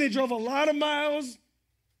 and they drove a lot of miles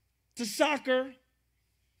to soccer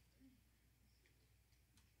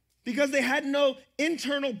because they had no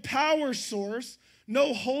internal power source,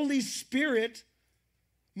 no Holy Spirit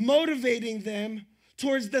motivating them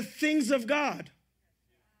towards the things of God.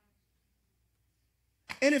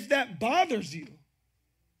 And if that bothers you,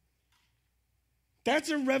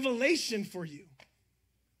 that's a revelation for you.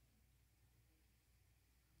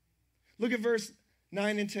 Look at verse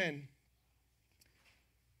 9 and 10.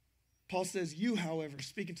 Paul says, you, however,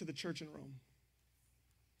 speaking to the church in Rome,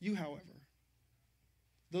 you, however,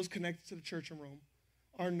 those connected to the church in Rome,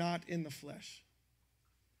 are not in the flesh,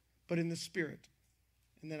 but in the Spirit.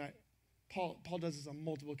 And then Paul does this on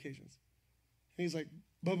multiple occasions. And he's like,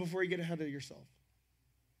 but before you get ahead of yourself,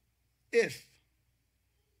 if,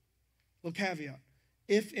 little caveat,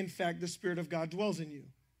 if in fact the Spirit of God dwells in you,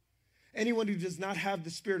 anyone who does not have the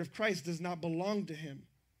Spirit of Christ does not belong to him.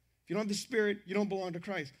 If you don't have the Spirit, you don't belong to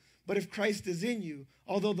Christ. But if Christ is in you,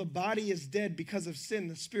 although the body is dead because of sin,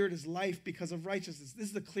 the Spirit is life because of righteousness. This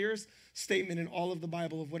is the clearest statement in all of the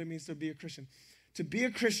Bible of what it means to be a Christian. To be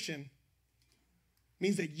a Christian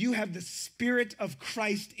means that you have the Spirit of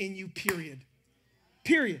Christ in you, period.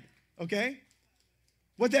 Period, okay?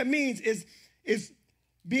 What that means is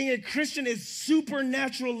being a Christian is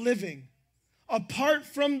supernatural living. Apart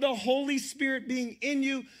from the Holy Spirit being in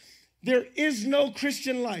you, there is no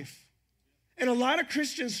Christian life. And a lot of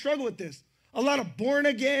Christians struggle with this. A lot of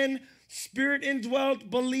born-again,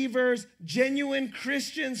 Spirit-indwelt believers, genuine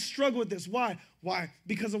Christians struggle with this. Why? Why?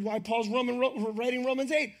 Because of why Paul's writing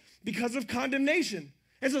Romans 8. Because of condemnation.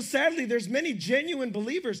 And so sadly, there's many genuine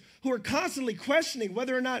believers who are constantly questioning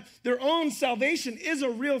whether or not their own salvation is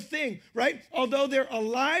a real thing, right? Although they're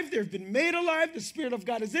alive, they've been made alive, the Spirit of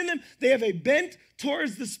God is in them, they have a bent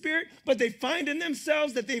towards the Spirit, but they find in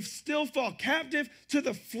themselves that they still fall captive to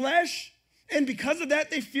the flesh, and because of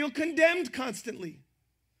that, they feel condemned constantly.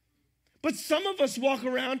 But some of us walk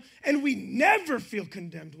around and we never feel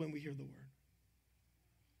condemned when we hear the word.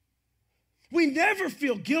 We never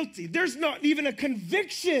feel guilty. There's not even a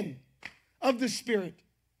conviction of the Spirit.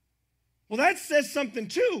 Well, that says something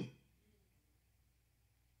too.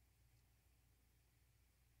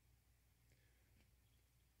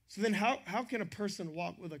 So then how can a person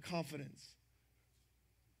walk with a confidence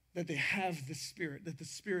that they have the Spirit, that the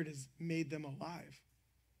Spirit has made them alive?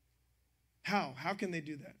 How? How can they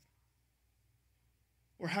do that?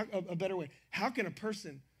 Or a better way, how can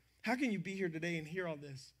you be here today and hear all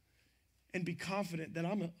this and be confident that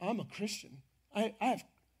I'm a Christian? I have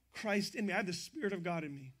Christ in me. I have the Spirit of God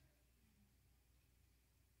in me.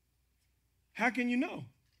 How can you know?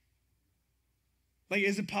 Like,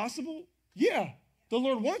 is it possible? Yeah, the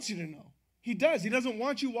Lord wants you to know. He does. He doesn't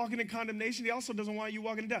want you walking in condemnation. He also doesn't want you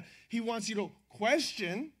walking in doubt. He wants you to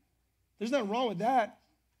question. There's nothing wrong with that.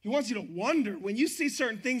 He wants you to wonder. When you see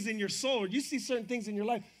certain things in your soul or you see certain things in your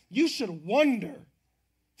life, you should wonder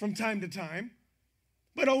from time to time,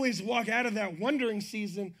 but always walk out of that wondering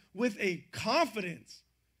season with a confidence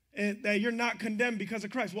that you're not condemned because of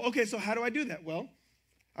Christ. Well, okay, so how do I do that? Well,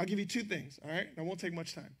 I'll give you two things, all right? I won't take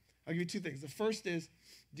much time. I'll give you two things. The first is,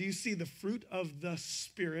 do you see the fruit of the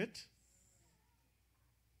Spirit?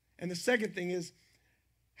 And the second thing is,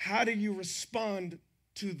 how do you respond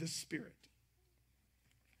to the Spirit?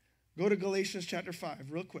 Go to Galatians chapter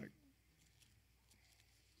 5 real quick.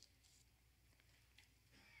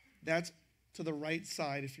 That's to the right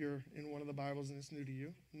side if you're in one of the Bibles and it's new to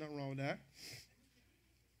you. Nothing wrong with that.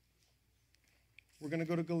 We're going to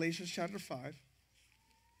go to Galatians chapter 5.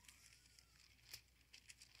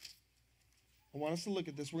 I want us to look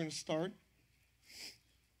at this. We're going to start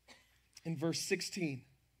in verse 16.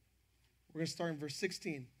 We're going to start in verse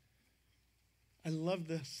 16. I love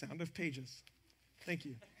the sound of pages. Thank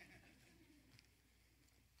you.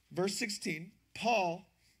 Verse 16, Paul,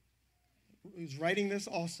 who's writing this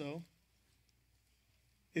also,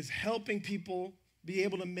 is helping people be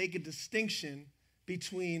able to make a distinction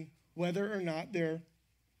between whether or not they're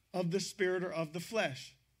of the Spirit or of the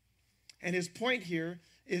flesh. And his point here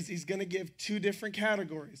is he's going to give two different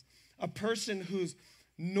categories. A person whose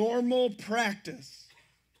normal practice,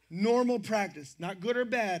 not good or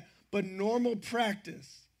bad, but normal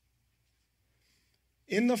practice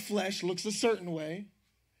in the flesh looks a certain way,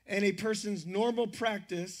 and a person's normal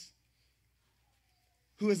practice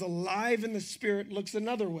who is alive in the Spirit looks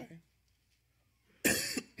another way.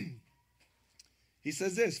 He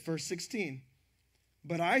says this, verse 16,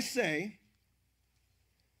 but I say,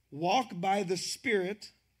 walk by the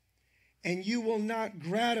Spirit, and you will not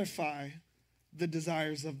gratify the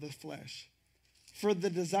desires of the flesh. For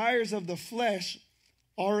the desires of the flesh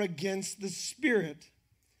are against the Spirit,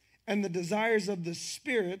 and the desires of the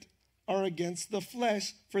Spirit are against the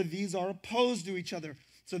flesh, for these are opposed to each other.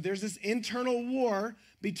 So there's this internal war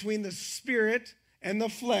between the Spirit and the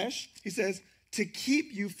flesh. He says, to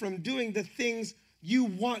keep you from doing the things you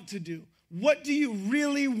want to do. What do you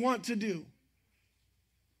really want to do?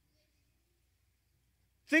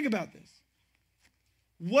 Think about this.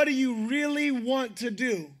 What do you really want to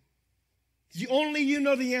do? Only you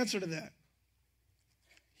know the answer to that.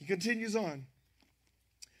 He continues on.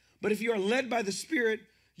 But if you are led by the Spirit,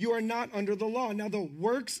 you are not under the law. Now the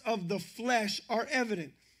works of the flesh are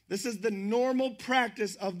evident. This is the normal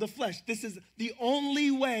practice of the flesh. This is the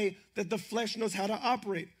only way that the flesh knows how to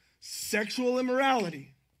operate. Sexual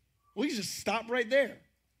immorality. Well, you just stop right there.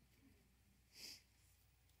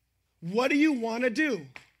 What do you want to do?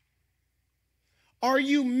 Are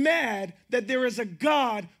you mad that there is a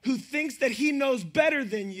God who thinks that he knows better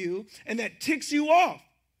than you and that ticks you off?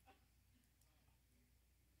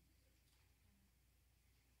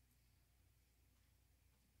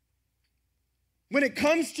 When it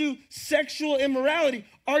comes to sexual immorality,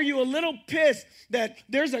 are you a little pissed that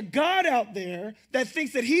there's a God out there that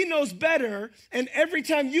thinks that he knows better, and every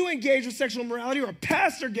time you engage with sexual immorality or a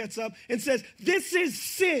pastor gets up and says, this is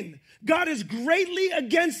sin, God is greatly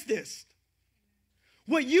against this.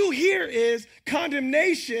 What you hear is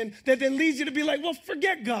condemnation that then leads you to be like, well,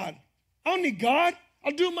 forget God. I don't need God.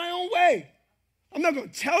 I'll do it my own way. I'm not going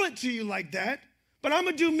to tell it to you like that, but I'm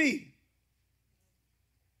going to do me.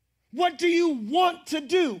 What do you want to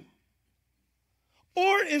do?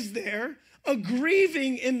 Or is there a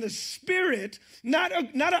grieving in the Spirit, not a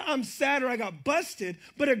I'm sad or I got busted,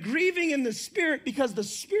 but a grieving in the Spirit because the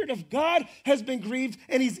Spirit of God has been grieved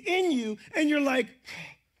and he's in you, and you're like,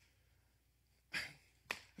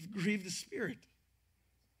 I've grieved the Spirit.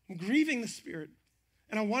 I'm grieving the Spirit,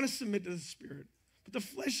 and I want to submit to the Spirit, but the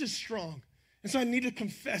flesh is strong. And so I need to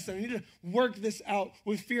confess, and I need to work this out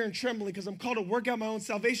with fear and trembling, because I'm called to work out my own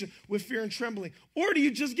salvation with fear and trembling. Or do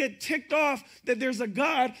you just get ticked off that there's a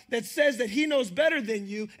God that says that he knows better than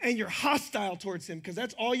you, and you're hostile towards him, because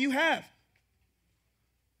that's all you have.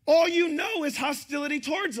 All you know is hostility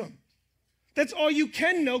towards him. That's all you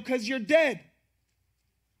can know, because you're dead.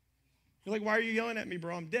 You're like, why are you yelling at me,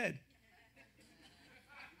 bro? I'm dead.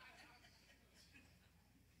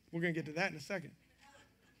 We're going to get to that in a second.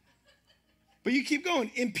 But you keep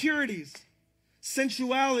going. Impurities,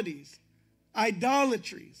 sensualities,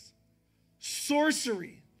 idolatries,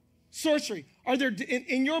 sorcery. Sorcery. Are there,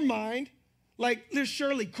 in your mind, like, there's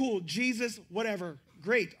surely cool, Jesus, whatever,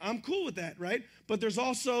 great. I'm cool with that, right? But there's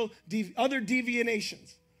also other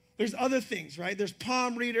deviations. There's other things, right? There's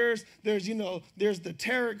palm readers. There's the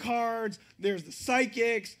tarot cards. There's the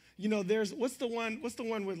psychics. There's, what's the one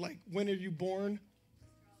with, like, when are you born?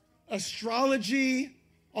 Astrology.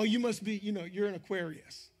 Oh, you must be, you're an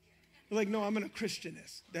Aquarius. You're like, no, I'm an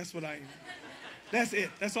Christianist. That's what I am. That's it.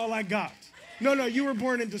 That's all I got. No, you were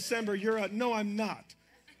born in December. No, I'm not.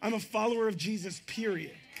 I'm a follower of Jesus,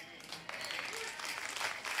 period.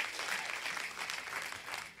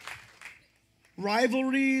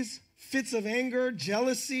 Rivalries, fits of anger,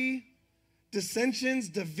 jealousy, dissensions,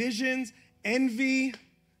 divisions, envy,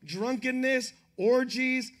 drunkenness,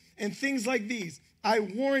 orgies, and things like these. I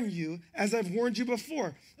warn you, as I've warned you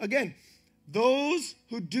before. Again, those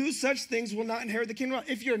who do such things will not inherit the kingdom of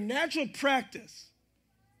God. If your natural practice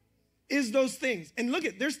is those things, and look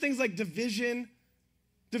at, there's things like division.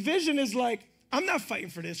 Division is like, I'm not fighting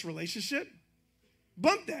for this relationship.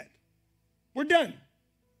 Bump that. We're done.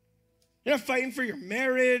 You're not fighting for your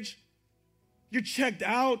marriage. You're checked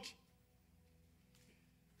out.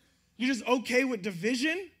 You're just okay with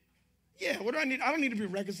division? Yeah, what do I need? I don't need to be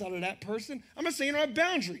reconciled to that person. I'm not saying you don't have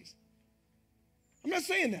boundaries. I'm not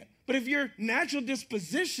saying that. But if your natural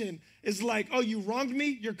disposition is like, oh, you wronged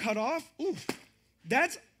me, you're cut off, oof,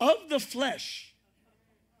 that's of the flesh.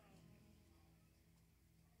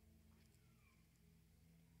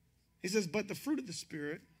 He says, but the fruit of the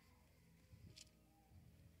Spirit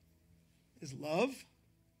is love,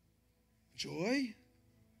 joy,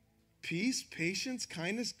 peace, patience,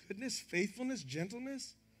 kindness, goodness, faithfulness,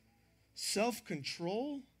 gentleness,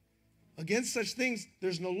 self-control. Against such things,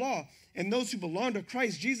 there's no law. And those who belong to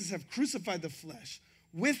Christ Jesus have crucified the flesh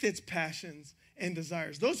with its passions and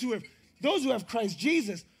desires. Those who have Christ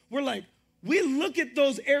Jesus, we're like, we look at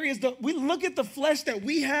those areas, we look at the flesh that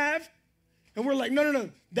we have, and we're like, no,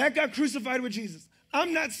 that got crucified with Jesus.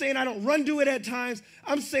 I'm not saying I don't run to it at times.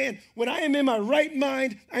 I'm saying when I am in my right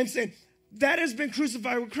mind, I'm saying that has been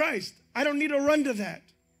crucified with Christ. I don't need to run to that.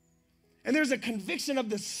 And there's a conviction of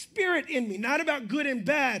the Spirit in me, not about good and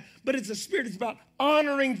bad, but it's a Spirit. It's about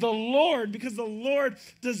honoring the Lord because the Lord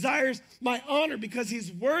desires my honor because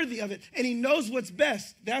he's worthy of it and he knows what's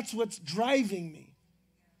best. That's what's driving me.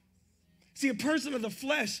 See, a person of the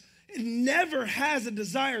flesh never has a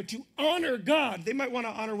desire to honor God. They might want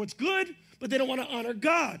to honor what's good, but they don't want to honor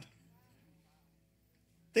God.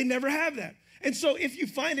 They never have that. And so if you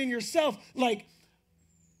find in yourself like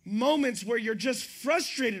moments where you're just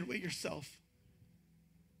frustrated with yourself,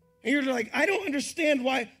 and you're like, I don't understand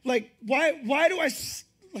why do I,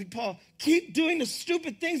 like Paul, keep doing the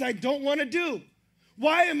stupid things I don't want to do?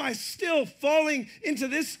 Why am I still falling into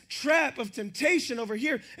this trap of temptation over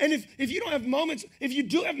here? And if you don't have moments, if you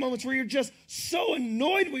do have moments where you're just so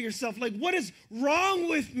annoyed with yourself, like, what is wrong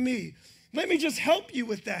with me? Let me just help you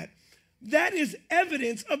with that. That is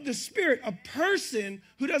evidence of the Spirit. A person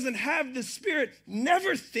who doesn't have the Spirit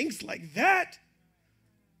never thinks like that.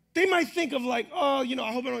 They might think of like, oh,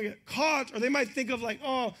 I hope I don't get caught. Or they might think of like,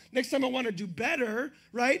 oh, next time I want to do better,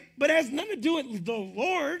 right? But it has nothing to do with the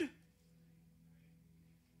Lord.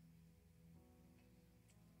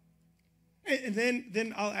 And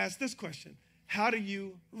then I'll ask this question. How do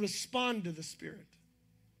you respond to the Spirit?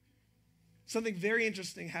 Something very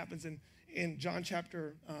interesting happens in John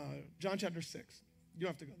chapter 6. You don't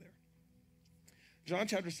have to go there. John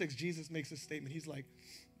chapter 6, Jesus makes a statement. He's like,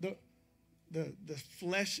 the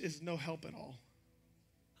flesh is no help at all.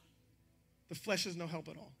 The flesh is no help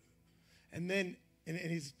at all. And then, and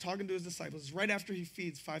he's talking to his disciples right after he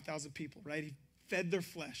feeds 5,000 people, right? He fed their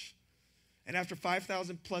flesh. And after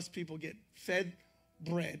 5,000 plus people get fed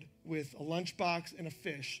bread with a lunchbox and a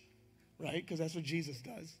fish, right? Because that's what Jesus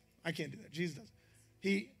does. I can't do that. Jesus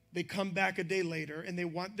does. They come back a day later and they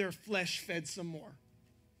want their flesh fed some more.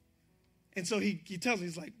 And so he tells me,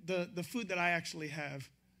 he's like, the food that I actually have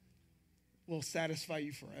will satisfy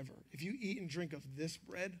you forever. If you eat and drink of this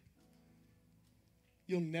bread,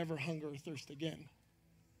 you'll never hunger or thirst again.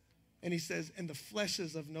 And he says, and the flesh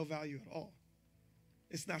is of no value at all.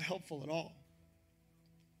 It's not helpful at all.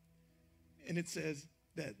 And it says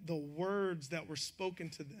that the words that were spoken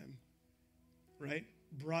to them, right,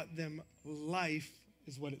 brought them life,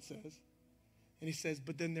 is what it says. And he says,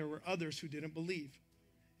 but then there were others who didn't believe.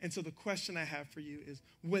 And so the question I have for you is,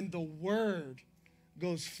 when the word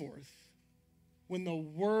goes forth,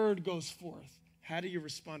 how do you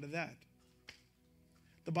respond to that?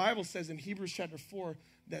 The Bible says in Hebrews chapter 4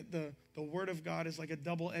 that the word of God is like a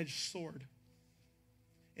double-edged sword.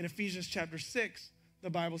 In Ephesians chapter 6, the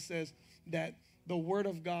Bible says that the word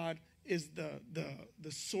of God is the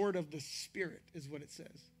sword of the Spirit, is what it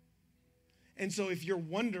says. And so if you're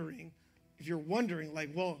wondering like,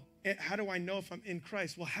 well, how do I know if I'm in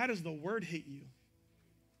Christ? Well, how does the word hit you?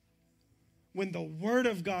 When the word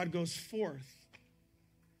of God goes forth,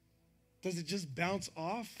 does it just bounce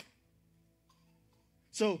off?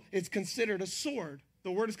 So it's considered a sword.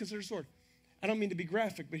 The word is considered a sword. I don't mean to be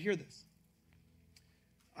graphic, but hear this.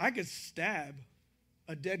 I could stab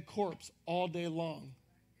a dead corpse all day long,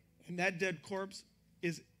 and that dead corpse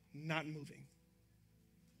is not moving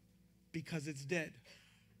because it's dead.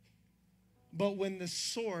 But when the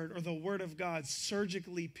sword or the word of God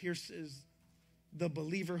surgically pierces the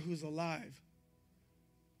believer who's alive.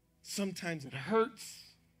 Sometimes it hurts.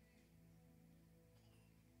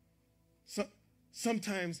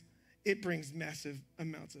 Sometimes it brings massive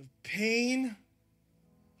amounts of pain.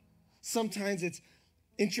 Sometimes it's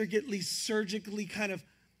intricately, surgically kind of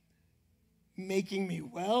making me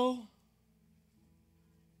well.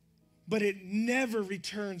 But it never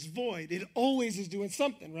returns void. It always is doing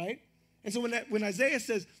something, right? And so when Isaiah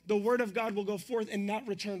says the word of God will go forth and not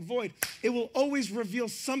return void, it will always reveal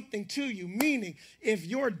something to you. Meaning, if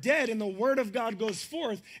you're dead and the word of God goes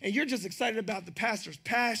forth and you're just excited about the pastor's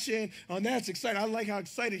passion, oh, that's exciting. I like how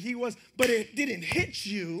excited he was, but it didn't hit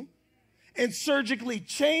you and surgically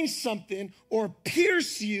change something or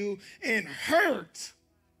pierce you and hurt,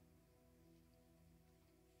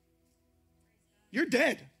 you're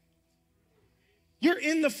dead. You're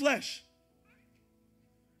in the flesh.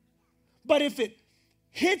 But if it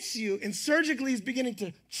hits you and surgically is beginning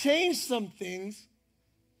to change some things,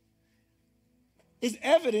 is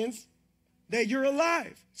evidence that you're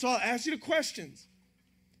alive. So I'll ask you the questions.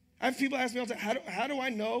 I have people ask me all the time, how do I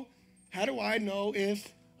know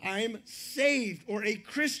if I'm saved or a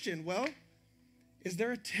Christian? Well, is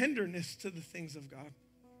there a tenderness to the things of God?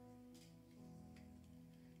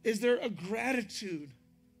 Is there a gratitude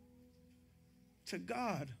to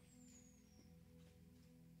God?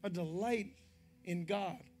 A delight in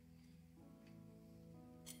God?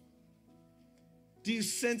 Do you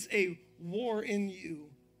sense a war in you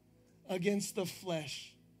against the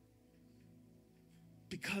flesh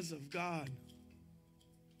because of God?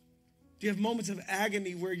 Do you have moments of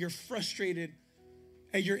agony where you're frustrated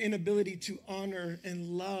at your inability to honor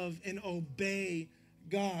and love and obey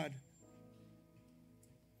God?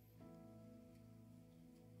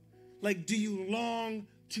 Like, do you long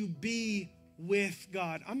to be with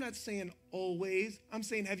God? I'm not saying always. I'm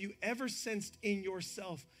saying, have you ever sensed in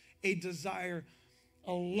yourself a desire,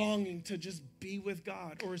 a longing to just be with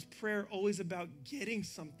God? Or is prayer always about getting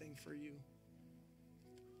something for you?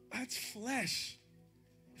 That's flesh.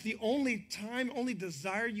 If the only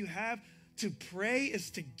desire you have to pray is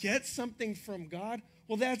to get something from God,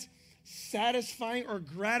 well, that's satisfying or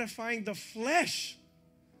gratifying the flesh.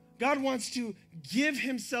 God wants to give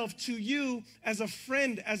himself to you as a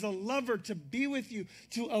friend, as a lover, to be with you,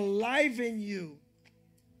 to enliven you.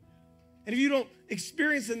 And if you don't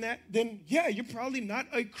experience in that, then yeah, you're probably not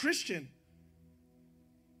a Christian,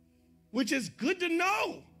 which is good to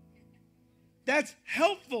know. That's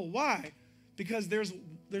helpful. Why? Because there's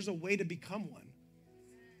a way to become one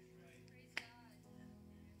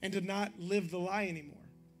and to not live the lie anymore.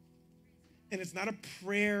 And it's not a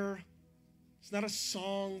prayer. It's not a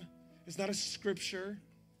song. It's not a scripture.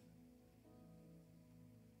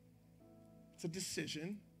 It's a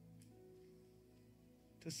decision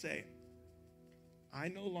to say, I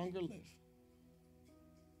no longer live.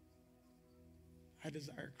 I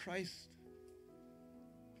desire Christ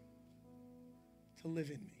to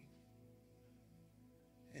live in me.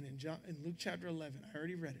 And in Luke chapter 11, I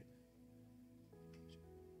already read it.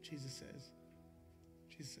 Jesus says,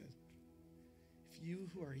 if you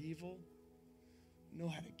who are evil know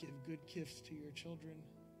how to give good gifts to your children,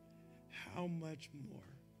 how much more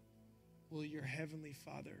will your heavenly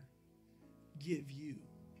Father give you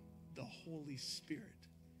the Holy Spirit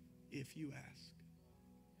if you ask?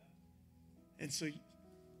 And so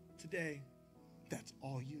today, that's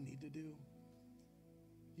all you need to do.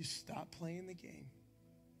 You stop playing the game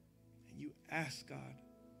and you ask God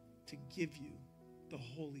to give you the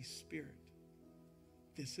Holy Spirit.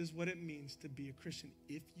 This is what it means to be a Christian.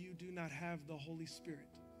 If you do not have the Holy Spirit,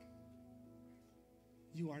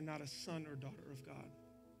 you are not a son or daughter of God.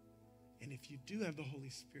 And if you do have the Holy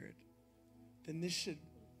Spirit, then this should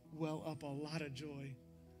well up a lot of joy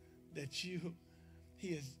that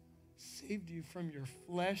he has saved you from your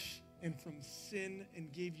flesh and from sin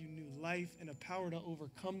and gave you new life and a power to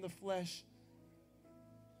overcome the flesh.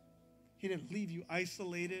 He didn't leave you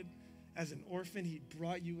isolated as an orphan. He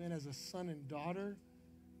brought you in as a son and daughter.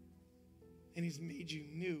 And he's made you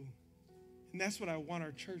new. And that's what I want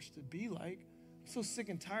our church to be like. I'm so sick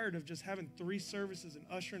and tired of just having 3 services and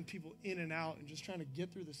ushering people in and out and just trying to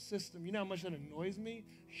get through the system. You know how much that annoys me?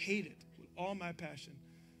 I hate it with all my passion.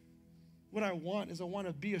 What I want is I want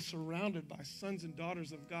to be surrounded by sons and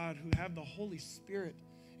daughters of God who have the Holy Spirit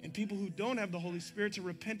and people who don't have the Holy Spirit to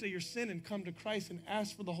repent of your sin and come to Christ and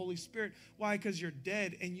ask for the Holy Spirit. Why? Because you're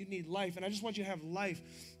dead and you need life. And I just want you to have life.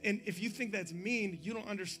 And if you think that's mean, you don't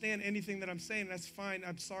understand anything that I'm saying. That's fine.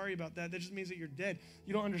 I'm sorry about that. That just means that you're dead.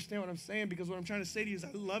 You don't understand what I'm saying, because what I'm trying to say to you is I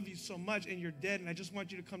love you so much and you're dead, and I just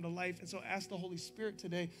want you to come to life. And so ask the Holy Spirit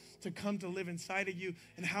today to come to live inside of you.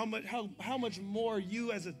 And how much more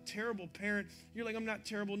you, as a terrible parent, you're like, I'm not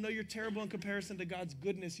terrible. No, you're terrible in comparison to God's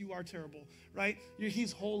goodness. You are terrible, right?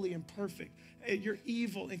 He's holy and perfect. You're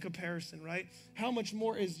evil in comparison, right? How much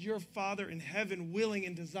more is your Father in heaven willing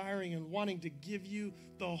and desiring and wanting to give you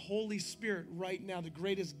the Holy Spirit right now, the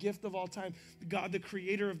greatest gift of all time, God, the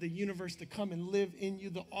creator of the universe, to come and live in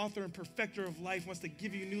you, the author and perfecter of life, wants to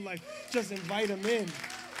give you new life. Just invite him in.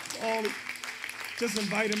 Just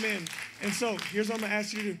invite him in. And so here's what I'm going to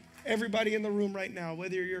ask you to do. Everybody in the room right now,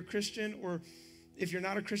 whether you're a Christian or if you're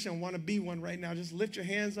not a Christian and want to be one right now, just lift your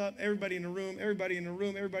hands up. Everybody in the room,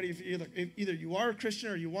 if either you are a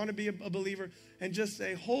Christian or you want to be a believer, and just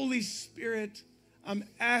say, Holy Spirit, I'm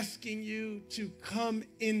asking you to come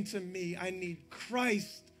into me. I need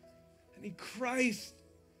Christ. I need Christ.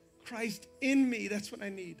 Christ in me. That's what I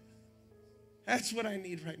need. That's what I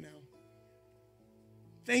need right now.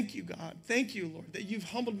 Thank you, God. Thank you, Lord, that you've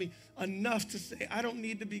humbled me enough to say, I don't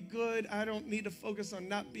need to be good. I don't need to focus on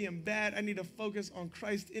not being bad. I need to focus on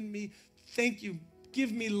Christ in me. Thank you.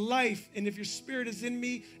 Give me life. And if your Spirit is in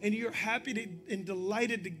me and you're happy and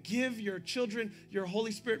delighted to give your children your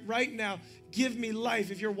Holy Spirit right now, give me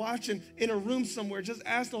life. If you're watching in a room somewhere, just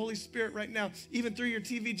ask the Holy Spirit right now, even through your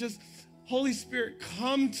TV, just, Holy Spirit,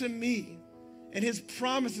 come to me. And his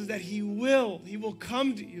promise is that he will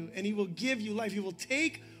come to you and he will give you life. He will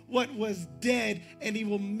take what was dead and he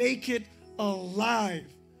will make it alive.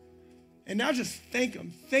 And now just thank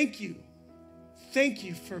him. Thank you. Thank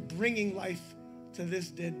you for bringing life to this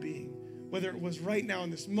dead being. Whether it was right now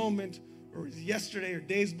in this moment, or it was yesterday or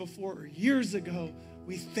days before or years ago,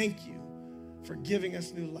 we thank you for giving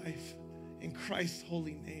us new life. In Christ's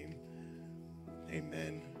holy name,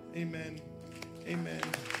 amen, amen, amen.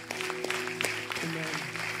 Amen.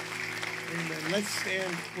 Amen. Let's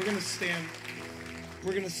stand. We're going to stand.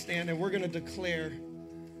 We're going to stand and we're going to declare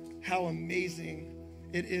how amazing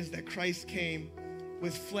it is that Christ came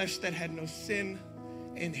with flesh that had no sin,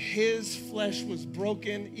 and his flesh was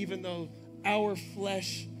broken, even though our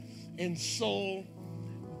flesh and soul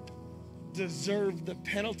deserved the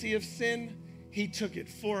penalty of sin. He took it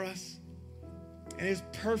for us. And his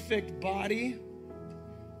perfect body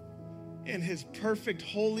and his perfect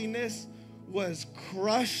holiness was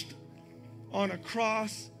crushed on a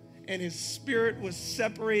cross, and his spirit was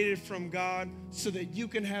separated from God so that you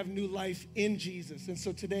can have new life in Jesus. And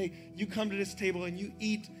so today you come to this table and you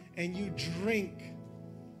eat and you drink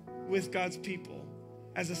with God's people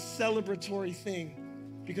as a celebratory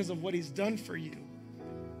thing because of what he's done for you.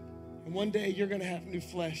 And one day you're going to have new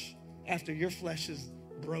flesh after your flesh is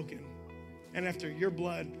broken and after your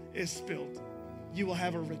blood is spilled. You will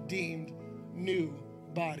have a redeemed new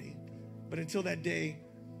body. But until that day,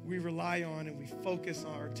 we rely on and we focus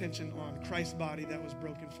our attention on Christ's body that was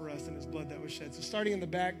broken for us and his blood that was shed. So starting in the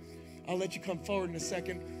back, I'll let you come forward in a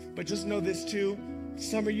second. But just know this too.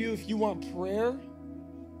 Some of you, if you want prayer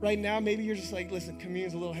right now, maybe you're just like, listen,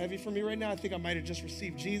 communion's a little heavy for me right now. I think I might have just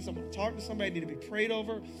received Jesus. I'm going to talk to somebody. I need to be prayed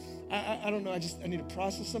over. I don't know. I need to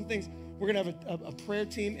process some things. We're going to have a prayer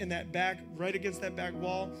team in that back, right against that back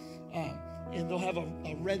wall. And they'll have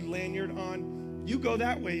a red lanyard on. You go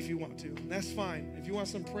that way if you want to. That's fine. If you want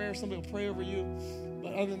some prayer, somebody will pray over you.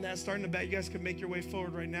 But other than that, starting in the back, you guys can make your way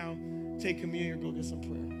forward right now. Take communion or go get some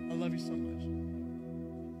prayer. I love you so much.